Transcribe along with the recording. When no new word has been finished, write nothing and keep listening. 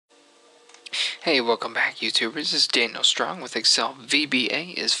Hey, welcome back, YouTubers. This is Daniel Strong with Excel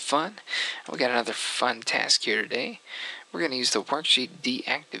VBA is fun. We got another fun task here today. We're going to use the Worksheet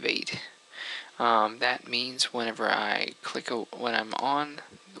Deactivate. That means whenever I click, when I'm on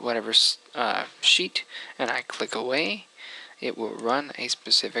whatever sheet and I click away, it will run a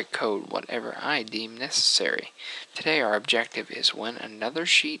specific code, whatever I deem necessary. Today our objective is when another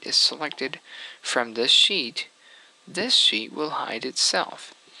sheet is selected from this sheet will hide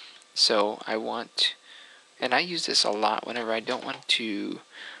itself. So I want, and I use this a lot whenever I don't want to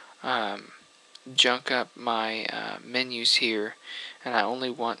junk up my menus here, and I only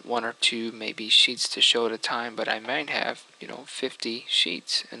want one or two maybe sheets to show at a time, but I might have 50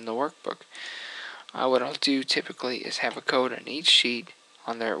 sheets in the workbook. What I'll do typically is have a code on each sheet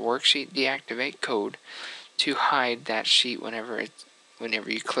on their Worksheet Deactivate code to hide that sheet whenever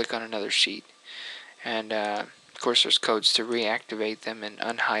you click on another sheet. And of course there's codes to reactivate them and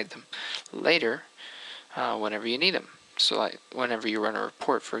unhide them later whenever you need them. So like whenever you run a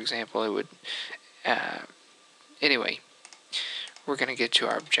report, for example, it would anyway, we're going to get to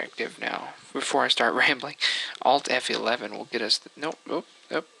our objective now. Before I start rambling, Alt F11 will get us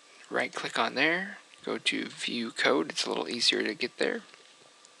right click on there, go to view code. It's a little easier to get there.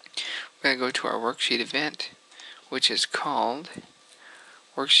 We're going to go to our worksheet event, which is called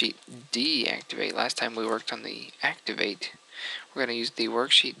Worksheet Deactivate. Last time we worked on the activate. We're going to use the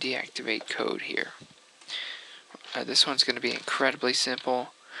Worksheet Deactivate code here. This one's going to be incredibly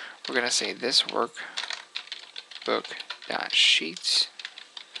simple. We're going to say this workbook.sheets.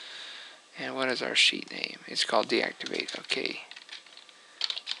 And what is our sheet name? It's called Deactivate. Okay.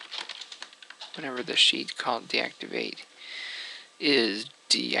 Whenever the sheet called Deactivate is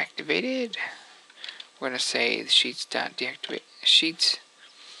deactivated, we're going to say sheets.deactivate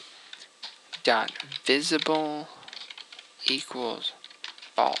sheets.visible equals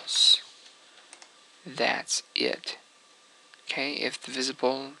false. That's it. Okay, if the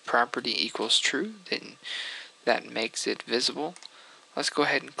visible property equals true, then that makes it visible. Let's go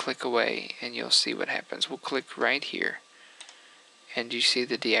ahead and click away and you'll see what happens. We'll click right here. And you see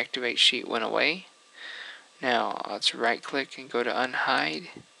the deactivate sheet went away? Now let's right click and go to unhide,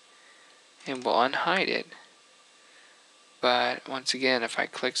 and we'll unhide it. But once again, if I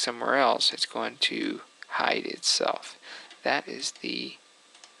click somewhere else, it's going to hide itself. That is the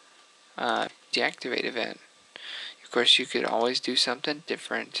deactivate event. Of course, you could always do something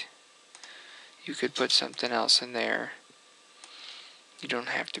different. You could put something else in there. You don't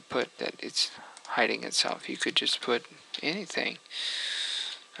have to put that it's hiding itself. You could just put anything.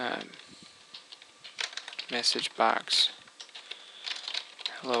 Message box.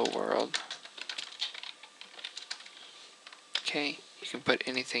 Hello world. Okay, you can put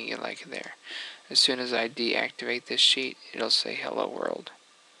anything you like in there. As soon as I deactivate this sheet, it'll say hello world.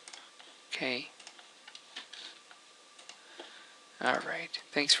 Okay. Alright,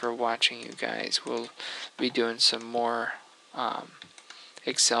 thanks for watching, you guys. We'll be doing some more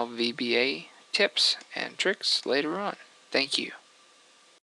Excel VBA tips and tricks later on. Thank you.